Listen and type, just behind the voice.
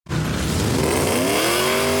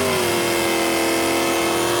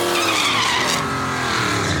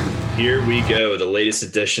here we go. The latest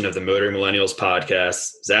edition of the Motoring Millennials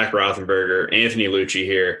podcast. Zach Rothenberger, Anthony Lucci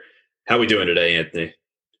here. How we doing today, Anthony?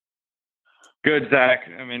 Good, Zach.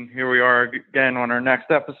 I mean, here we are again on our next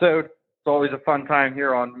episode. It's always a fun time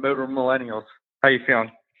here on Motoring Millennials. How you feeling?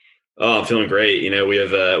 Oh, I'm feeling great. You know, we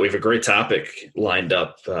have a great topic lined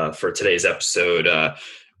up for today's episode.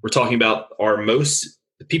 We're talking about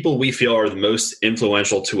the people we feel are the most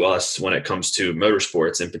influential to us when it comes to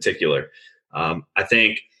motorsports in particular. I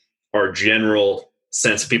think our general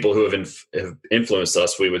sense of people who have influenced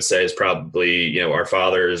us, we would say, is probably, you know, our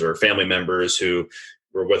fathers or family members who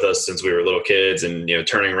were with us since we were little kids and, you know,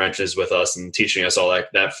 turning wrenches with us and teaching us all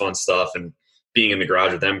that fun stuff and being in the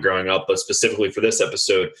garage with them growing up. But specifically for this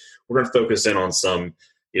episode, we're going to focus in on some,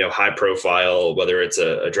 you know, high profile, whether it's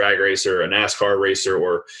a drag racer, a NASCAR racer,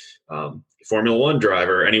 or Formula One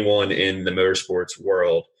driver, anyone in the motorsports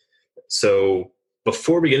world. So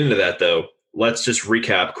before we get into that, though, let's just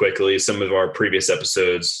recap quickly some of our previous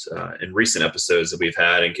episodes and recent episodes that we've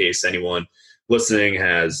had, in case anyone listening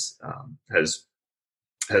has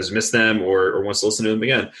missed them or wants to listen to them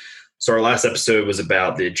again. So our last episode was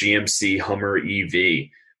about the GMC Hummer EV,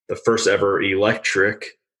 the first ever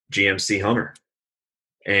electric GMC Hummer.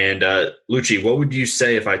 And Lucci, what would you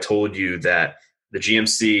say if I told you that the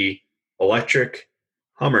GMC electric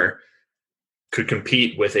Hummer could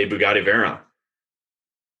compete with a Bugatti Veyron?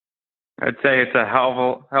 I'd say it's a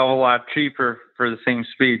hell of a lot cheaper for the same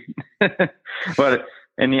speed, but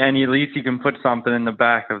and at least you can put something in the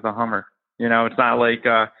back of the Hummer. You know, it's not like.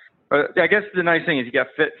 I guess the nice thing is you got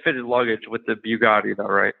fitted luggage with the Bugatti, though,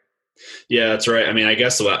 right? Yeah, that's right. I mean, I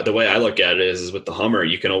guess the way I look at it is with the Hummer,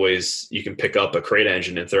 you can pick up a crate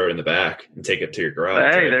engine and throw it in the back and take it to your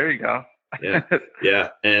garage. Hey, right? There you go. Yeah.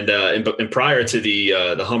 And prior to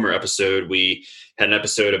the Hummer episode, we had an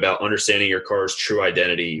episode about understanding your car's true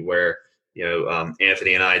identity, where, you know,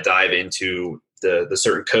 Anthony and I dive into the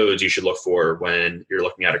certain codes you should look for when you're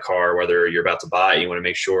looking at a car, whether you're about to buy it, you want to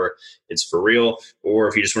make sure it's for real, or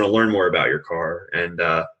if you just want to learn more about your car and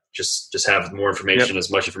just have more information, as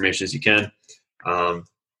much information as you can. That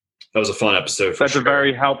was a fun episode. That's a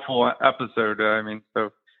very helpful episode. I mean,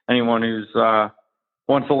 so anyone who's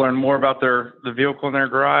wants to learn more about the vehicle in their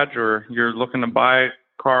garage, or you're looking to buy a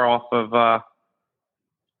car off of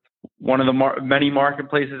one of the many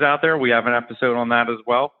marketplaces out there, we have an episode on that as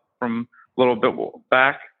well from a little bit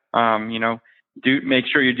back. You know, make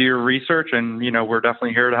sure you do your research, and, you know, we're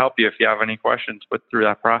definitely here to help you if you have any questions through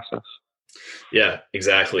that process. Yeah,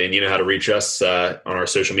 exactly. And you know how to reach us on our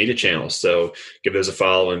social media channels. So give those a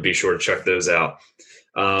follow and be sure to check those out.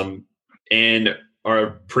 And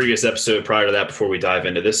our previous episode prior to that, before we dive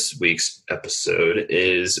into this week's episode,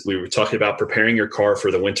 is we were talking about preparing your car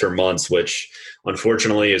for the winter months, which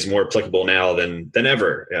unfortunately is more applicable now than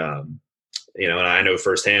ever. You know, and I know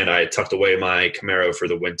firsthand, I tucked away my Camaro for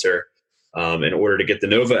the winter in order to get the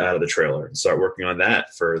Nova out of the trailer and start working on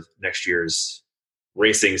that for next year's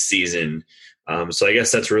racing season. So I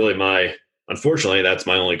guess that's really unfortunately, that's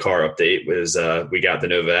my only car update was we got the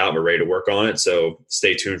Nova out. We're ready to work on it. So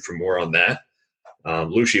stay tuned for more on that.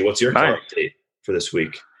 Lucci, what's your car update for this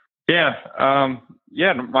week? Yeah. I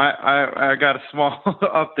got a small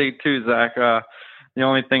update too, Zach. The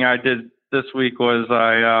only thing I did this week was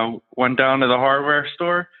I went down to the hardware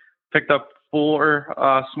store, picked up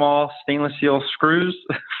 4 small stainless steel screws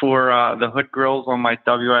for the hood grills on my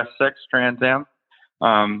WS6 Trans Am.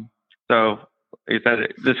 So he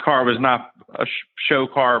said this car was not a show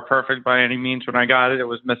car perfect by any means when I got it. It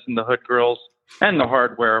was missing the hood grills and the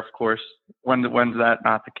hardware, of course. When's that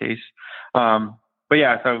not the case? But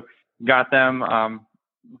yeah, so got them.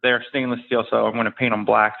 They're stainless steel, so I'm going to paint them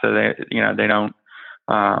black so they don't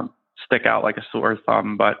stick out like a sore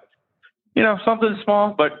thumb. But, you know, something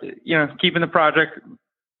small, but, you know, keeping the project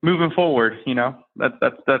moving forward. You know,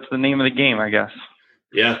 that's the name of the game, I guess.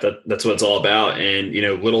 Yeah, that's what it's all about. And, you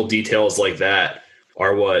know, little details like that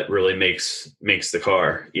are what really makes the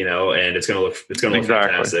car, you know, and it's going to look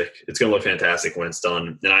fantastic. It's going to look fantastic when it's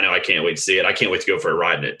done. And I know I can't wait to see it. I can't wait to go for a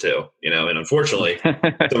ride in it too, you know, and unfortunately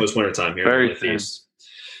it's almost wintertime here in the Northeast.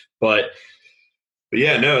 But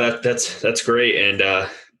yeah, no, that's great. And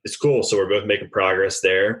it's cool. So we're both making progress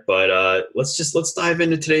there, but let's dive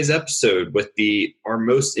into today's episode with our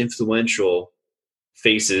most influential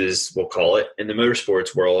faces, we'll call it, in the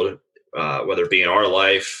motorsports world, whether it be in our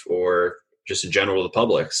life or just in general, the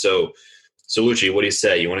public. So Lucci, what do you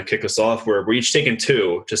say? You want to kick us off? We're each taking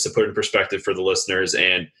 2 just to put in perspective for the listeners.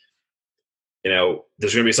 And, you know,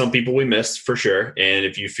 there's going to be some people we missed for sure. And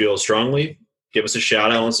if you feel strongly, give us a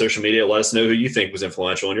shout out on social media. Let us know who you think was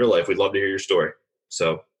influential in your life. We'd love to hear your story.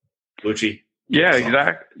 So Lucci. Yeah,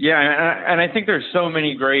 exactly. Yeah. And I think there's so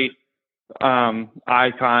many great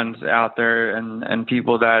icons out there and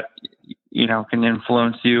people that, can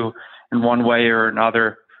influence you in one way or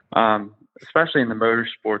another, especially in the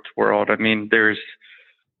motorsports world. I mean,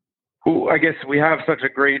 I guess we have such a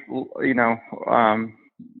great,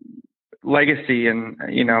 legacy and,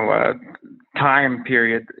 time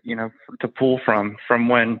period, to pull from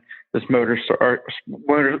when this motorsports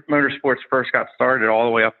first got started all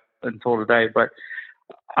the way up until today. But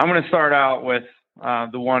I'm going to start out with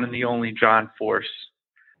the one and the only John Force.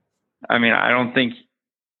 I mean, I don't think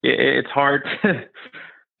it's hard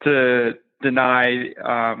to deny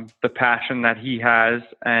the passion that he has,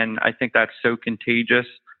 and I think that's so contagious.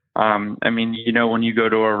 I mean, when you go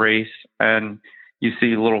to a race and you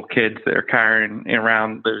see little kids that are carrying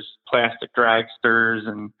around those plastic dragsters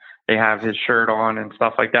and they have his shirt on and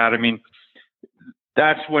stuff like that. I mean,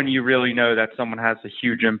 that's when you really know that someone has a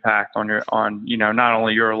huge impact on not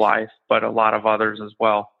only your life, but a lot of others as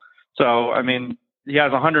well. So, I mean, he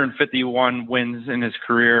has 151 wins in his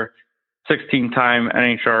career, 16-time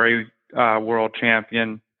NHRA world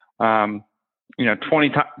champion, 20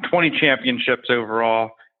 championships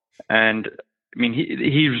overall. And I mean,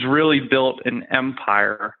 he's really built an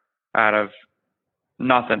empire out of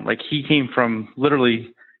nothing. Like, he came from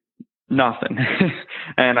literally nothing.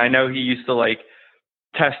 And I know he used to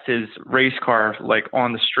test his race car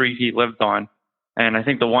on the street he lived on. And I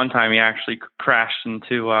think the one time he actually crashed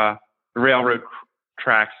into the railroad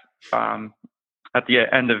tracks at the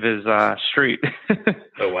end of his street.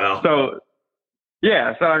 Oh, wow. So,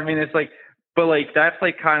 yeah. So, I mean, it's but that's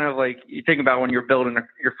kind of you think about when you're building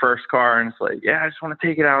your first car and it's I just want to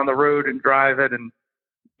take it out on the road and drive it and,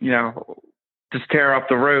 just tear up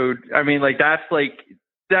the road. I mean,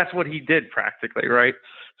 that's what he did practically. Right.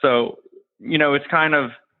 So, it's kind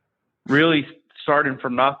of really starting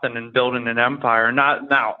from nothing and building an empire.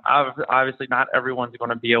 Obviously not everyone's going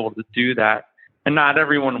to be able to do that, and not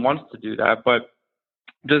everyone wants to do that, but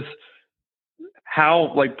just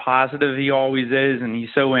how positive he always is, and he's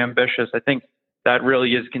so ambitious. I think that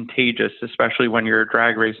really is contagious, especially when you're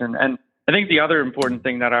drag racing. And I think the other important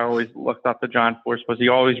thing that I always looked up to John Force was he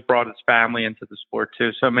always brought his family into the sport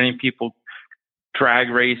too. So many people drag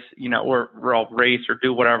race, or race or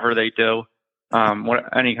do whatever they do,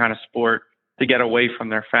 any kind of sport, to get away from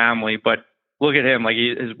their family. But look at him,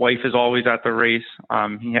 his wife is always at the race.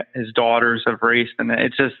 His daughters have raced, and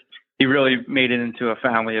it's just, he really made it into a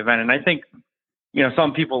family event. And I think,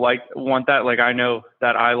 some people want that. I know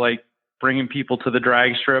that I like bringing people to the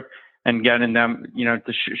drag strip and getting them,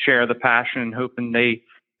 to share the passion and hoping they,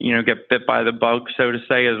 get bit by the bug, so to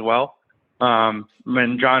say, as well.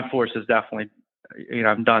 And John Force has definitely,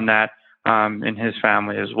 done that in his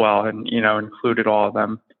family as well, and included all of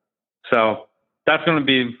them. So that's going to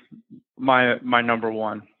be my number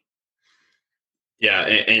one. Yeah,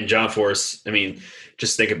 and John Force, I mean,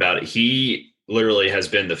 just think about it. He literally has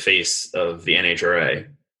been the face of the NHRA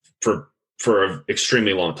for an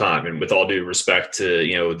extremely long time. And with all due respect to,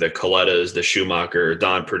 the Colettas, the Schumacher,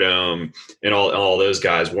 Don Prudhomme, and all those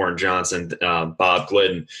guys, Warren Johnson, Bob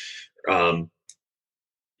Glidden,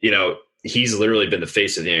 he's literally been the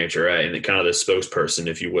face of the NHRA and kind of the spokesperson,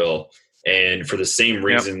 if you will. And for the same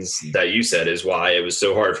reasons that you said is why it was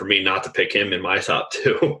so hard for me not to pick him in my top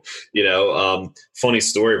two. Funny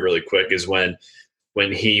story really quick is when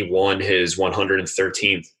he won his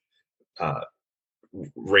 113th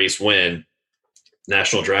race win,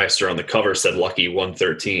 National Dragster on the cover said Lucky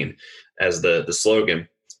 113 as the slogan,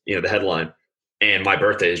 the headline. And my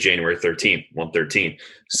birthday is January 13th, 113.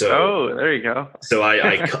 So, there you go. So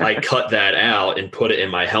I cut that out and put it in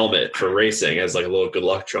my helmet for racing as a little good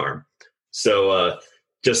luck charm. So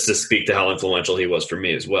just to speak to how influential he was for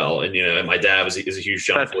me as well. And, and my dad is a huge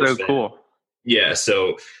John Force fan. That's so cool. Yeah.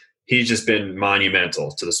 So he's just been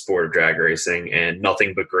monumental to the sport of drag racing, and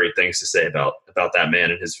nothing but great things to say about that man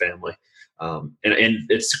and his family. And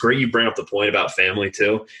it's great you bring up the point about family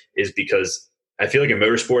too, is because I feel like in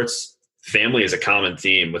motorsports, family is a common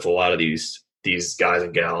theme with a lot of these guys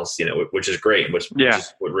and gals, which is great, which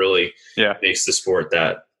is what really makes the sport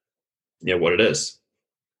that, what it is.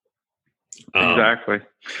 Exactly.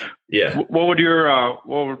 Yeah. What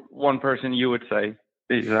would one person you would say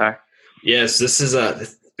be, Zach? Yes, this is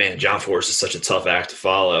man, John Force is such a tough act to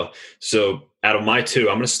follow. So out of my two,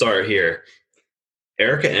 I'm going to start here.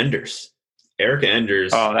 Erica Enders.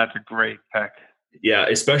 Oh, that's a great pick. Yeah,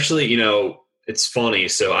 especially, it's funny.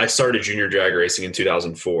 So I started junior drag racing in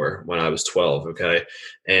 2004 when I was 12. Okay.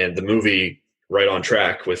 And the movie Right on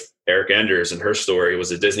Track with Erica Enders and her story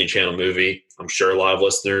was a Disney Channel movie. I'm sure a lot of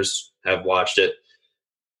listeners have watched it.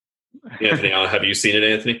 Anthony, have you seen it,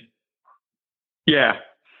 Anthony? Yeah.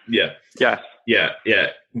 Yeah. Yes. Yeah.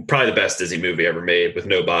 Yeah. probably the best Disney movie ever made, with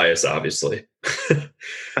no bias, obviously.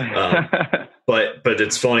 um, but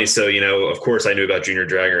it's funny. So, of course I knew about junior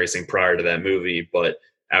drag racing prior to that movie, but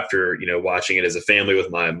after, watching it as a family with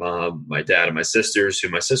my mom, my dad, and my sisters, who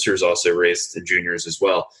my sisters also raced in juniors as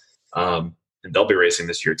well. And they'll be racing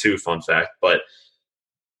this year too, fun fact. But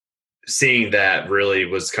seeing that really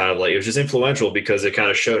was kind of like, it was just influential because it kind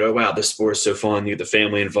of showed, oh wow, this sport's so fun. You get the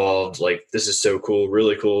family involved. Like, this is so cool,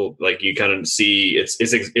 really cool. Like, you kind of see it's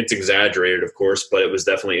exaggerated, of course, but it was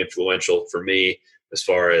definitely influential for me as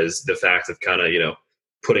far as the fact of kind of,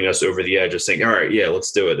 putting us over the edge of saying, all right, yeah,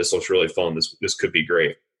 let's do it. This looks really fun. This could be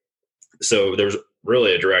great. So there was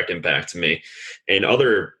really a direct impact to me, and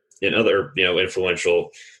other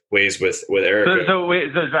influential ways with Erica. So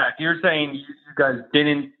Zach, you're saying you guys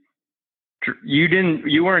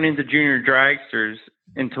you weren't into junior dragsters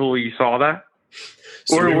until you saw that,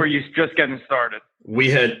 or were you just getting started? We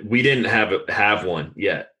didn't have one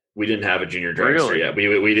yet. We didn't have a junior dragster yet.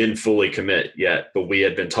 We didn't fully commit yet, but we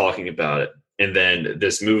had been talking about it. And then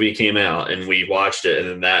this movie came out and we watched it. And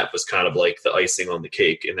then that was kind of like the icing on the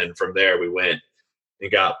cake. And then from there we went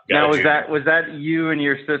and got now, was that you and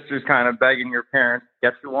your sisters kind of begging your parents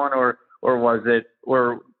to get you one, or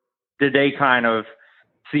did they kind of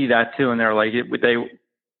see that too? And they're like,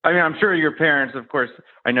 I'm sure your parents, of course,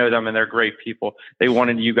 I know them and they're great people. They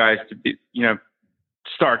wanted you guys to be,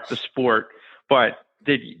 start the sport, but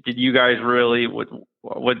did you guys really,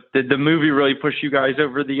 what did the movie really push you guys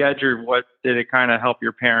over the edge, or what did it kind of help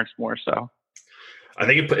your parents more so? I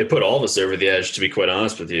think it put all of us over the edge, to be quite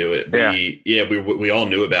honest with you. We all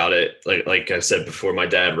knew about it. Like I said before, my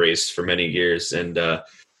dad raced for many years, and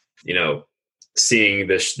seeing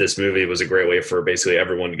this movie was a great way for basically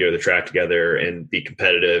everyone to go to the track together and be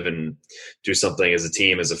competitive and do something as a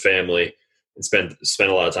team, as a family, and spend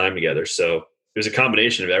a lot of time together. So it was a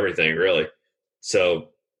combination of everything, really. So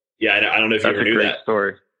yeah, I don't know if you ever knew that. That's a great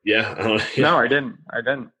story. Yeah. No, I didn't.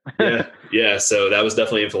 Yeah. So that was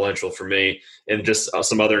definitely influential for me. And just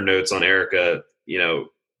some other notes on Erica,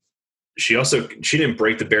 she didn't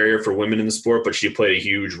break the barrier for women in the sport, but she played a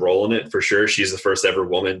huge role in it for sure. She's the first ever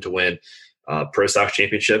woman to win Pro Stock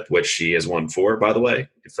Championship, which she has won 4, by the way,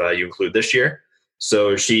 if you include this year.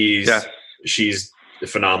 So she's a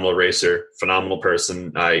phenomenal racer, phenomenal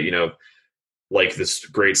person. Like this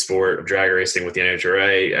great sport of drag racing with the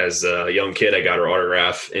NHRA. As a young kid, I got her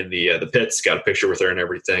autograph in the pits, got a picture with her and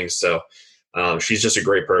everything. So she's just a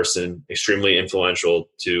great person, extremely influential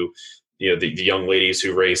to the young ladies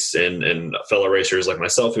who race and fellow racers like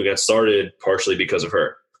myself who got started partially because of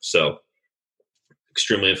her. So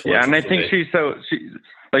extremely influential. Yeah, and I think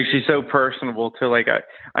she's so personable too. Like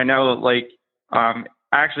I know, like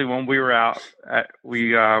actually when we were out at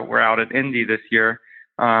Indy this year.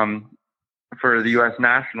 For the U.S.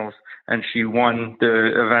 Nationals, and she won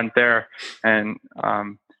the event there. And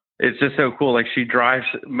it's just so cool. Like, she drives,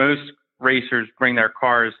 most racers bring their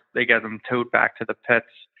cars, they get them towed back to the pits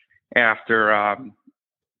after,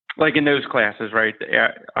 like in those classes, right?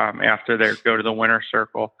 After they go to the winner's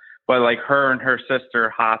circle. But like, her and her sister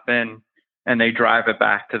hop in and they drive it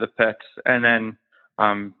back to the pits. And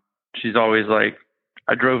then she's always like,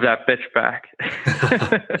 I drove that bitch back.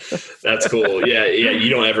 That's cool. Yeah. You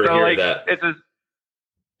don't ever hear that. It's just,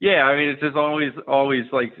 I mean, it's just always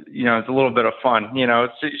like, it's a little bit of fun,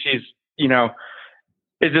 she's,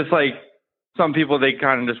 it's just like some people, they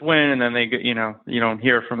kind of just win and then they get, you don't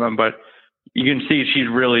hear from them, but you can see she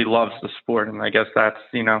really loves the sport. And I guess that's,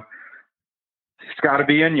 it's got to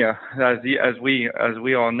be in you, as we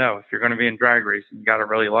all know. If you're going to be in drag racing, you got to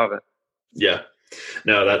really love it. Yeah.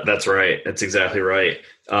 No, that's right. That's exactly right.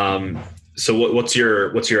 So what's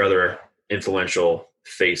your other influential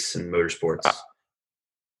face in motorsports?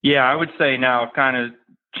 I would say now, kind of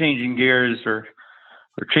changing gears or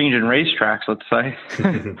changing racetracks, let's say,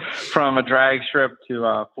 from a drag strip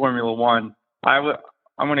to Formula One. I'm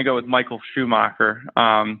going to go with Michael Schumacher.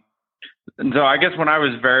 And so I guess when I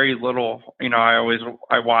was very little,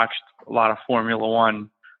 I watched a lot of Formula One.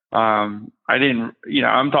 I didn't,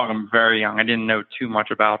 I'm talking very young. I didn't know too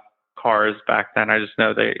much about cars back then. I just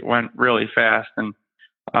know they went really fast. And,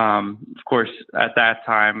 of course, at that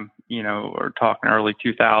time, we're talking early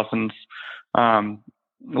 2000s,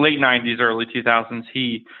 late 90s, early 2000s,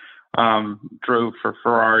 he, drove for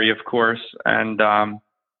Ferrari, of course. And,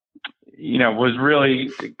 was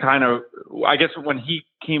really kind of, I guess when he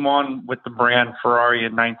came on with the brand Ferrari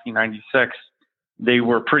in 1996, they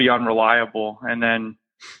were pretty unreliable. And then,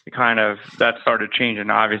 that started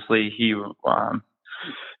changing. Obviously, he was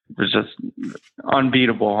just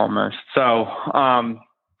unbeatable almost. So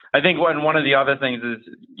I think one of the other things is,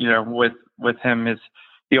 with him is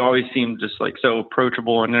he always seemed just like so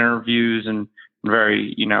approachable in interviews and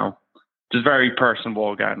very, just very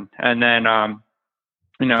personable again. And then,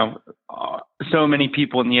 so many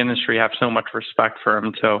people in the industry have so much respect for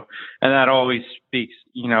him too. And that always speaks,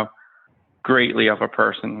 greatly of a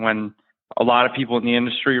person. When a lot of people in the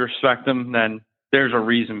industry respect him, then there's a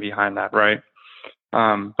reason behind that. Right.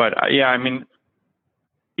 But yeah, I mean,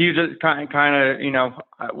 he just kind of,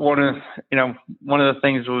 one of the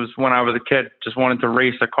things was when I was a kid, just wanted to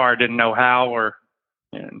race a car, didn't know how,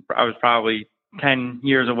 and I was probably 10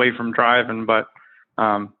 years away from driving, but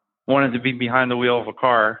wanted to be behind the wheel of a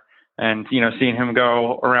car. And, seeing him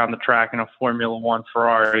go around the track in a Formula One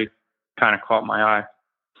Ferrari kind of caught my eye.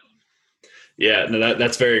 Yeah, no,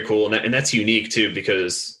 that's very cool. And that's unique too,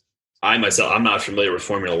 because I'm not familiar with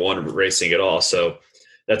Formula One racing at all. So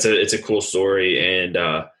it's a cool story. And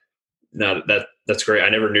no, that's great. I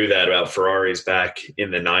never knew that about Ferraris back in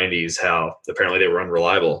the 90s, how apparently they were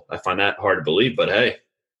unreliable. I find that hard to believe, but hey.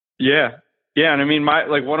 Yeah. Yeah. And I mean,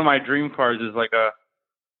 one of my dream cars is like a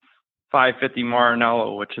 550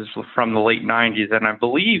 Maranello, which is from the late 90s. And I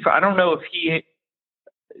believe, I don't know if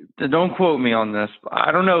don't quote me on this,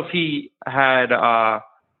 I don't know if he had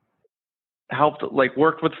helped,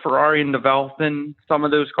 worked with Ferrari in developing some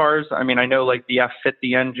of those cars. I mean, I know the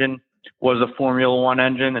F50 engine was a Formula One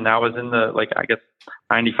engine, and that was in the, I guess,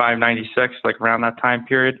 95, 96, around that time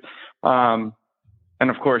period. And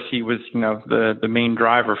of course, he was, the main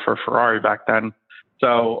driver for Ferrari back then.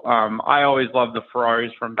 So I always loved the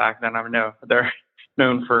Ferraris from back then. I know they're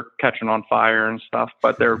known for catching on fire and stuff,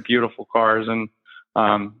 but they're beautiful cars. And,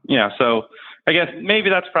 so I guess maybe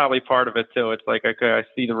that's probably part of it too. It's okay, I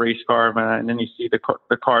see the race car, and then you see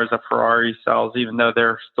the cars that Ferrari sells, even though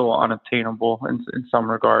they're still unattainable in some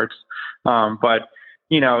regards. But,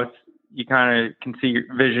 you kind of can see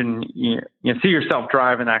your vision, you see yourself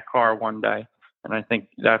driving that car one day. And I think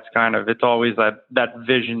that's it's always that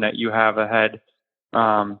vision that you have ahead.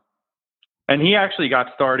 And he actually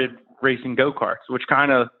got started racing go-karts, which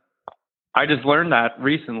I just learned that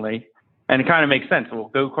recently, and it kind of makes sense. Well,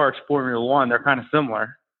 go-karts, Formula One, they're kind of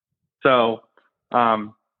similar. So,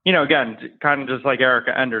 again, kind of just like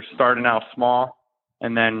Erica Enders, starting out small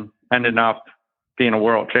and then ending up being a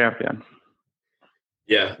world champion.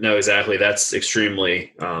 Yeah, no, exactly. That's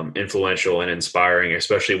extremely influential and inspiring,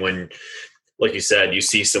 especially when, like you said, you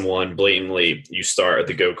see someone blatantly, you start at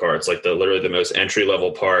the go-karts, literally the most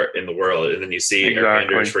entry-level part in the world. And then you see Eric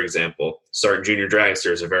Enders, for example, starting junior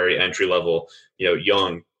dragsters, a very entry-level,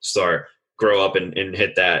 young start, grow up and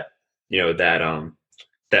hit that,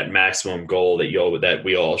 that maximum goal that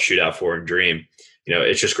we all shoot out for and dream.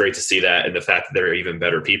 It's just great to see that. And the fact that they're even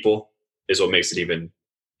better people is what makes it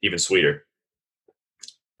even sweeter.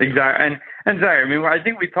 Exactly. And Zach, I mean, I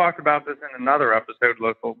think we talked about this in another episode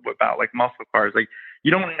about muscle cars. You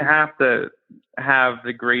don't have to have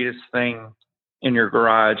the greatest thing in your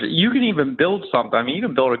garage. You can even build something. I mean, you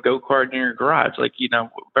can build a go-kart in your garage,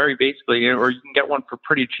 very basically, or you can get one for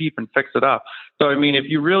pretty cheap and fix it up. So, I mean, if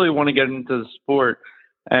you really want to get into the sport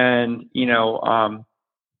and,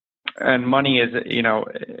 and money is,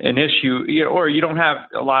 an issue, or you don't have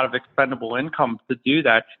a lot of expendable income to do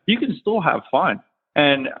that, you can still have fun.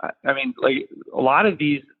 And I mean, a lot of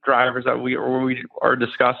these drivers that we are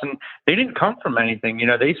discussing, they didn't come from anything.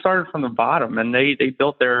 They started from the bottom, and they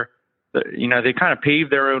built they kind of paved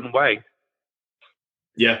their own way.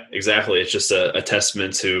 Yeah, exactly. It's just a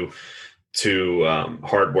testament to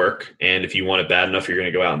hard work. And if you want it bad enough, you're going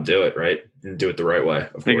to go out and do it, right? And do it the right way,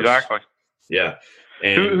 of course. Exactly. Yeah.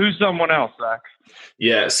 And who's someone else, Zach?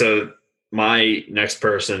 Yeah. So my next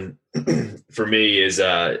person for me is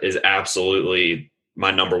absolutely my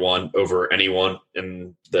number one over anyone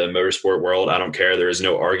in the motorsport world. I don't care. There is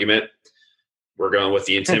no argument. We're going with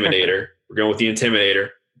the Intimidator.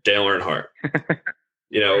 Dale Earnhardt.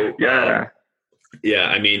 Yeah.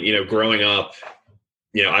 I mean, growing up,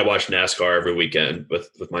 I watched NASCAR every weekend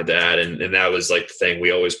with my dad, and that was the thing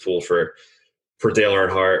we always pull for Dale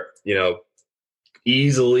Earnhardt.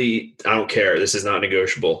 Easily, I don't care. This is not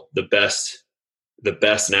negotiable. The best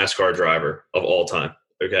NASCAR driver of all time.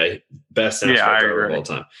 Okay, best NASCAR driver of all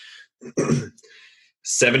time.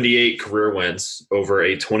 78 career wins over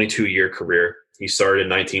a 22-year career. He started in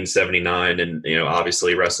 1979, and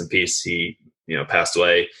obviously, rest in peace. He passed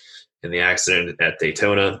away in the accident at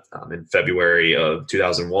Daytona in February of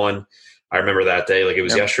 2001. I remember that day like it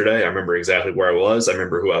was yesterday. I remember exactly where I was. I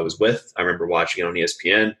remember who I was with. I remember watching it on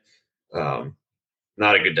ESPN.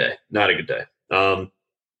 Not a good day. I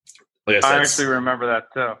actually remember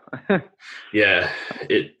that too. Yeah,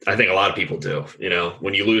 I think a lot of people do.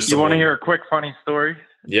 When you lose someone. You want to hear a quick funny story?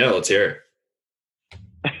 Yeah, let's hear it.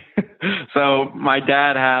 So my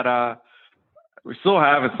dad had we still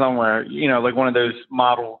have it somewhere, like one of those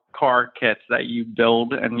model car kits that you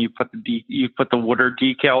build and you put the water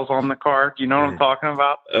decals on the car. Do you know what I'm talking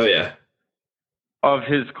about? Oh yeah. Of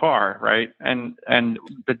his car, right? And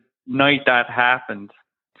the night that happened,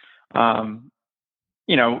 my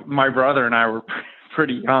brother and I were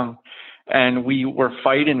pretty young, and we were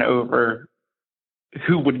fighting over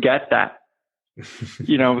who would get that.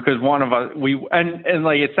 Because one of us, and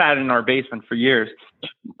like it sat in our basement for years.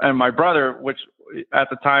 And my brother, which at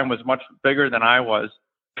the time was much bigger than I was,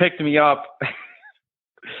 picked me up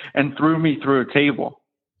and threw me through a table.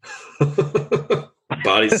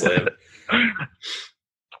 Body slam.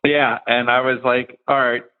 Yeah, and I was like, "All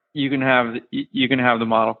right, you can have the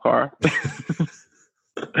model car,"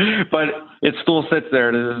 but it still sits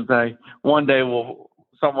there to this day. One day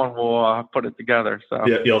someone will put it together. So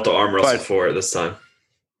yeah, you'll have to arm wrestle for it this time.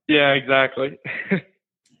 Yeah, exactly.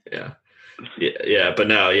 yeah. But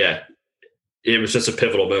no, yeah, it was just a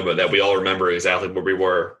pivotal moment that we all remember exactly where we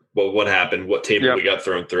were, what happened, what table we got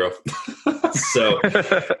thrown through. So,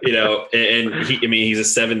 and he's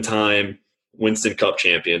a 7-time Winston Cup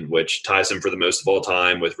champion, which ties him for the most of all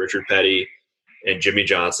time with Richard Petty and Jimmy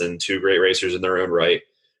Johnson, 2 great racers in their own right.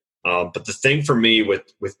 But the thing for me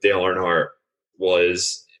with Dale Earnhardt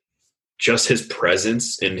was just his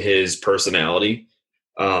presence and his personality.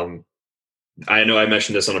 I know I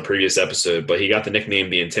mentioned this on a previous episode, but he got the nickname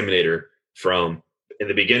the Intimidator from, in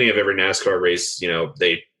the beginning of every NASCAR race,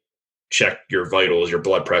 they check your vitals, your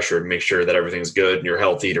blood pressure, and make sure that everything's good and you're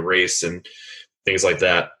healthy to race and things like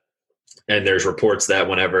that. And there's reports that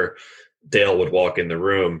whenever Dale would walk in the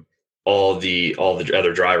room, all the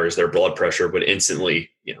other drivers, their blood pressure would instantly,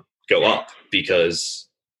 go up because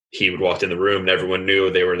he would walk in the room and everyone knew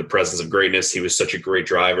they were in the presence of greatness. He was such a great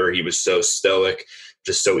driver. He was so stoic,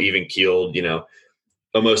 just so even keeled,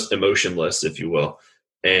 almost emotionless, if you will.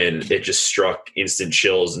 And it just struck instant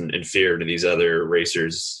chills and fear to these other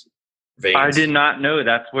racers' veins. I did not know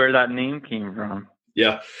that's where that name came from.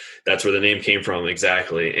 Yeah, that's where the name came from.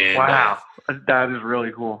 Exactly. And wow, that is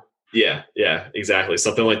really cool. Yeah, exactly.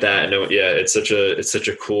 Something like that. I know. Yeah, it's such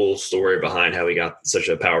a cool story behind how he got such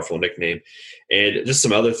a powerful nickname. And just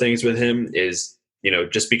some other things with him is,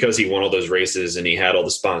 just because he won all those races and he had all the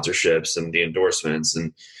sponsorships and the endorsements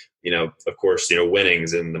and, of course,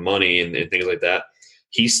 winnings and the money and things like that,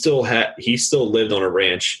 he still lived on a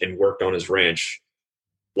ranch and worked on his ranch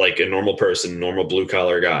like a normal person, normal blue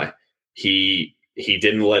collar guy. He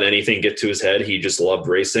didn't let anything get to his head. He just loved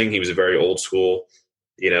racing. He was a very old school,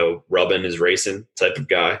 rubbing is racing type of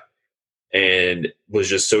guy, and was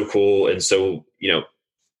just so cool. And so, it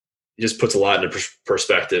just puts a lot into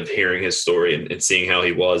perspective hearing his story and seeing how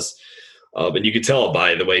he was. And you could tell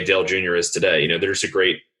by the way Dale Jr. is today. There's a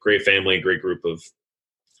great family, great group of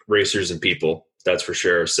racers and people, that's for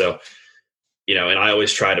sure. So, and I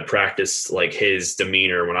always try to practice like his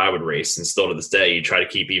demeanor when I would race, and still to this day, you try to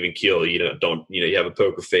keep even keel. You have a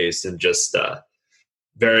poker face, and just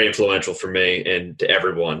very influential for me and to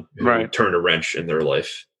everyone who turned a wrench in their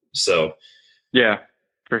life. So, yeah,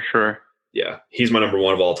 for sure. Yeah, he's my number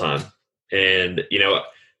one of all time. And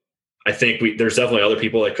I think there's definitely other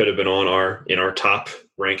people that could have been in our top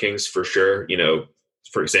rankings for sure.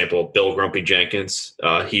 For example, Bill Grumpy Jenkins.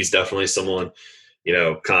 He's definitely someone.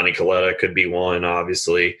 Connie Coletta could be one,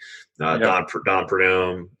 obviously. Don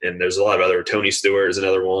Prudhomme, and there's a lot of other. Tony Stewart is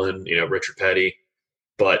another one. Richard Petty.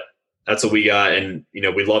 But that's what we got, and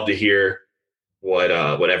we'd love to hear what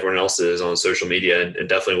everyone else is on social media, and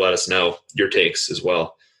definitely let us know your takes as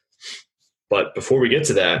well. But before we get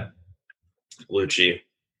to that, Lucci,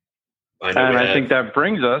 I think that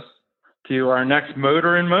brings us to our next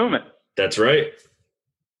Motor and Moment. That's right.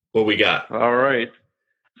 What we got? All right.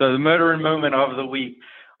 So the Motor and Moment of the week.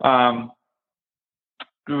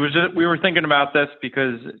 We were thinking about this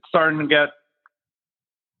because it's starting to get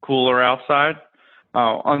cooler outside.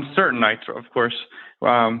 On certain nights, of course,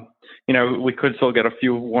 we could still get a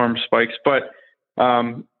few warm spikes, but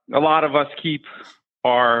a lot of us keep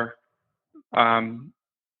our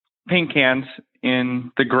paint cans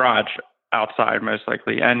in the garage outside, most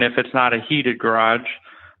likely. And if it's not a heated garage,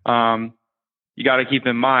 you got to keep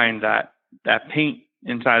in mind that paint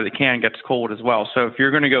inside of the can gets cold as well. So if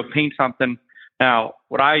you're going to go paint something, now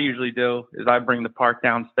what I usually do is I bring the part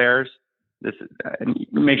downstairs. And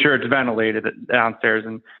make sure it's ventilated downstairs,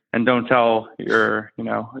 and don't tell your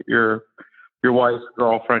wife,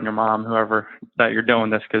 girlfriend, your mom, whoever, that you're doing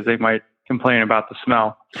this, because they might complain about the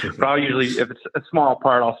smell. But I'll usually, if it's a small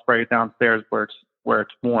part, I'll spray it downstairs where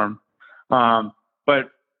it's warm. But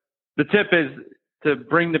the tip is to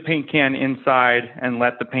bring the paint can inside and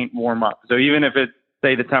let the paint warm up. So even if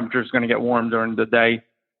say the temperature is going to get warm during the day,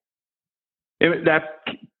 that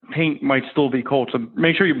paint might still be cold. So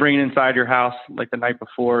make sure you bring it inside your house like the night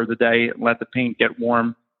before the day and let the paint get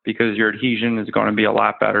warm, because your adhesion is going to be a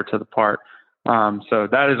lot better to the part. So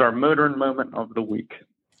that is our motoring moment of the week.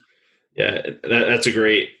 Yeah, that's a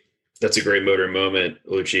great motoring moment,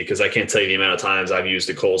 Lucci, because I can't tell you the amount of times I've used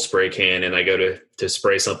a cold spray can and I go to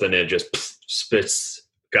spray something and it just spits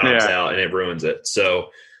gobs out and it ruins it. So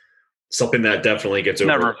something that definitely gets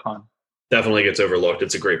overlooked.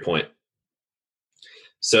 It's a great point.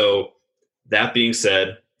 So that being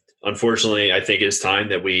said, unfortunately, I think it's time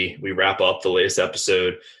that we wrap up the latest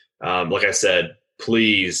episode. Like I said,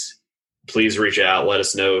 please reach out. Let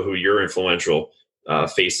us know who your influential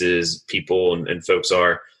faces, people, and folks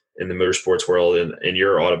are in the motorsports world and in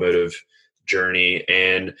your automotive journey.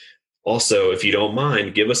 And also, if you don't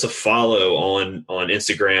mind, give us a follow on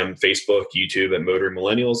Instagram, Facebook, YouTube at Motoring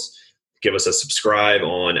Millennials. Give us a subscribe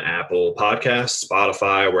on Apple Podcasts,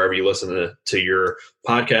 Spotify, wherever you listen to your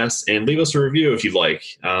podcasts, and leave us a review if you'd like.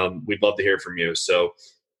 We'd love to hear from you. So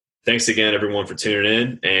thanks again, everyone, for tuning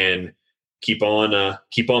in, and keep on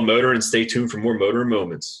motoring and stay tuned for more motoring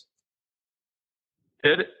moments.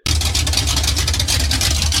 Hit it.